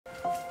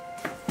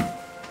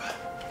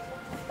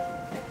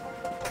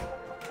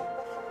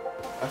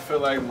feel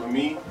like with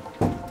me,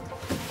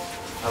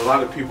 a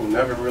lot of people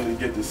never really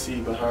get to see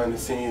behind the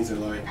scenes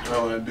and like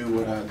how I do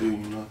what I do,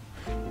 you know.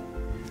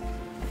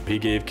 He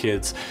gave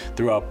kids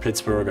throughout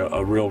Pittsburgh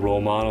a real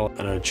role model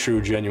and a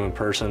true, genuine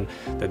person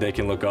that they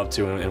can look up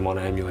to and want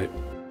to emulate.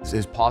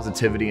 His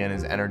positivity and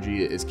his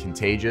energy is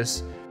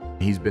contagious.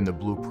 He's been the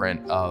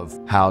blueprint of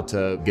how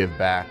to give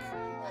back.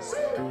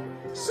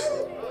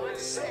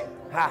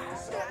 Ha,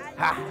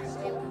 ha,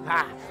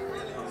 ha.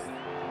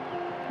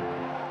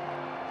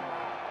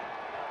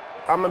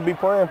 I'm gonna be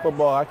playing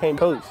football, I can't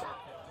coach.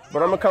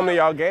 But I'm gonna come to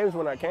y'all games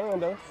when I can,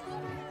 though.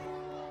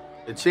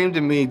 It seemed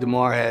to me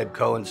Damar had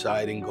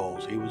coinciding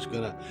goals. He was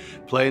going to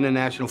play in the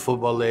National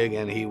Football League,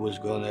 and he was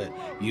going to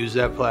use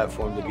that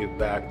platform to give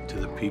back to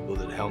the people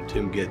that helped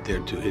him get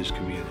there to his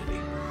community.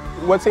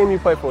 What team you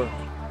play for?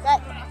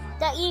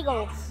 The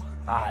Eagles.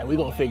 All right, we're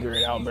going to figure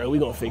it out, bro.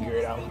 We're going to figure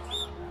it out.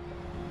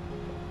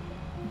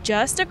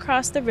 Just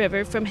across the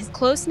river from his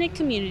close-knit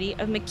community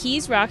of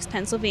McKees Rocks,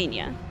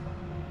 Pennsylvania,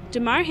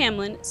 Damar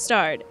Hamlin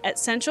starred at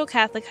Central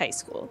Catholic High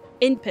School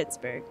in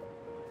Pittsburgh,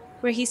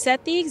 where he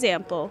set the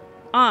example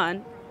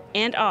on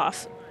and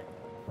off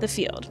the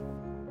field.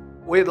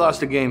 We had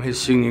lost a game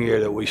his senior year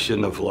that we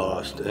shouldn't have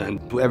lost,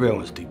 and everyone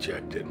was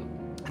dejected.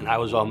 And I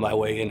was on my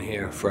way in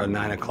here for a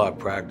 9 o'clock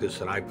practice,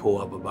 and I pull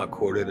up about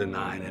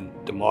 8:45, and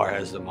Damar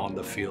has them on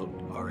the field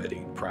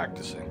already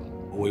practicing.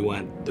 We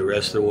went the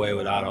rest of the way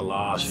without a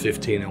loss,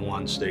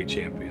 15-1 state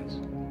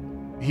champions.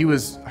 He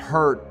was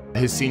hurt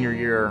his senior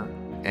year,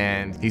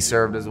 and he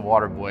served as a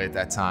water boy at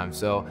that time.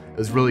 So it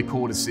was really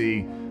cool to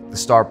see the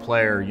star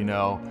player, you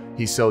know,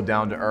 he's so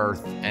down to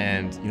earth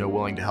and, you know,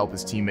 willing to help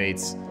his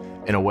teammates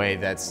in a way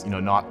that's, you know,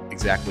 not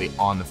exactly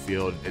on the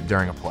field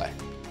during a play.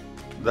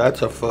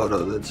 That's a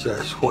photo that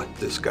says what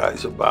this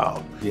guy's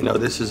about. You know,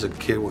 this is a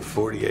kid with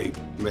 48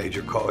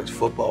 major college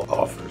football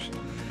offers,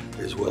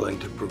 is willing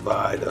to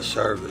provide a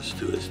service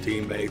to his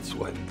teammates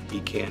when he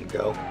can't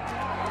go.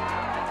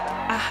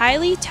 A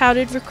highly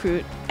touted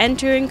recruit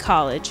entering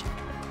college,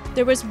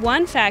 there was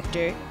one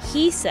factor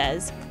he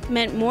says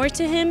meant more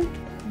to him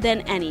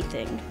than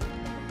anything.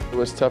 It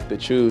was tough to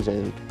choose,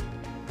 and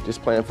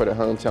just playing for the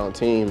hometown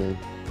team and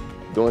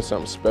doing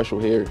something special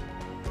here,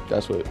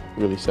 that's what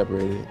really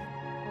separated it.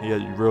 He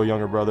had a real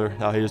younger brother.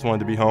 He just wanted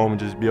to be home and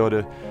just be able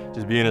to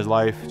just be in his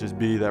life, just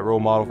be that role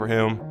model for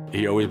him.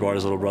 He always brought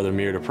his little brother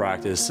Mir to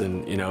practice,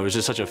 and you know, it was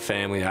just such a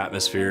family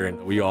atmosphere,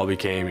 and we all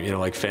became, you know,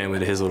 like family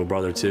to his little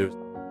brother too.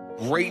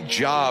 Great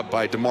job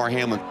by Damar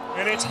Hamlin.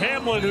 And it's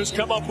Hamlin who's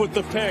come up with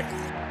the pick.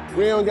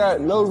 We don't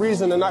got no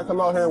reason to not come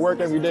out here and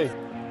work every day.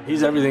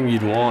 He's everything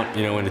you'd want,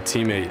 you know, in a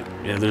teammate.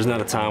 You know, there's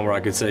not a time where I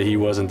could say he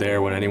wasn't there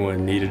when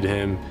anyone needed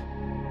him.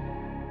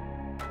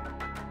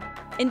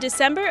 In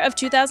December of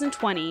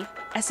 2020,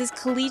 as his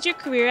collegiate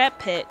career at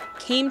Pitt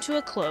came to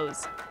a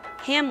close,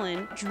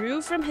 Hamlin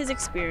drew from his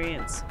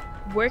experience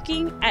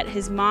working at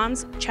his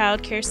mom's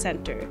child care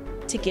center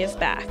to give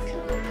back.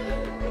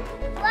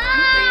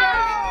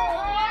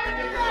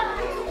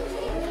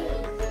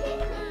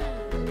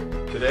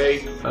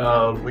 Today,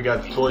 we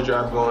got the toy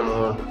drive going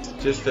on.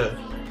 Just to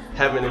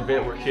have an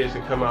event where kids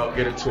can come out,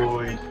 get a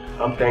toy.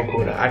 I'm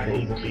thankful that I can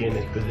even be in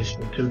this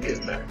position to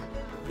give back.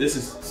 This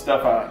is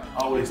stuff I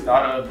always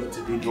thought of, but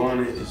to be doing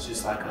it, it's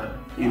just like a,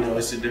 you know,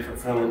 it's a different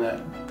feeling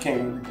that I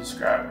can't really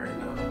describe right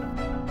now.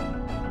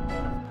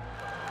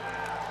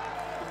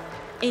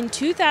 In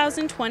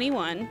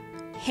 2021,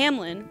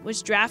 Hamlin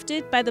was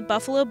drafted by the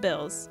Buffalo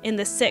Bills in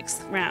the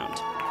 6th round.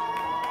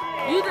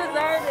 You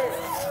deserve it.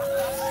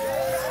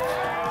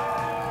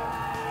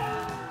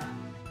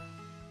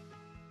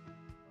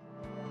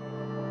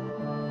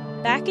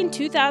 Back in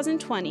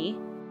 2020,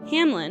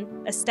 Hamlin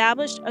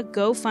established a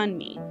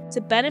GoFundMe to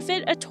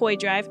benefit a toy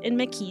drive in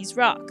McKees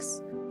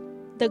Rocks.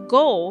 The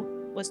goal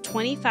was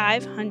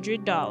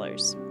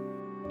 $2,500.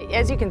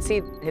 As you can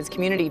see, his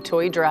community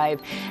toy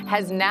drive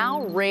has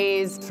now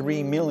raised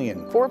 $3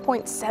 million.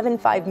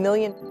 $4.75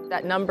 million.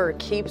 That number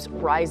keeps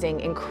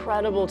rising.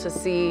 Incredible to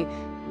see.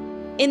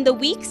 In the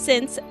week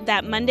since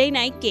that Monday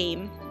night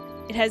game,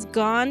 it has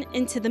gone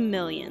into the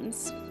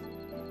millions.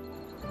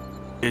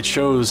 It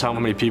shows how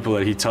many people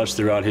that he touched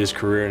throughout his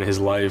career and his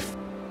life.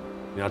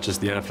 Not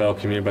just the NFL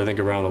community, but I think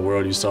around the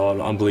world you saw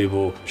an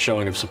unbelievable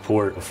showing of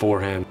support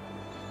for him.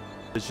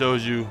 It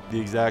shows you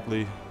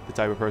exactly the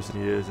type of person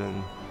he is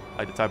and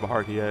like the type of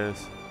heart he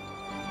has.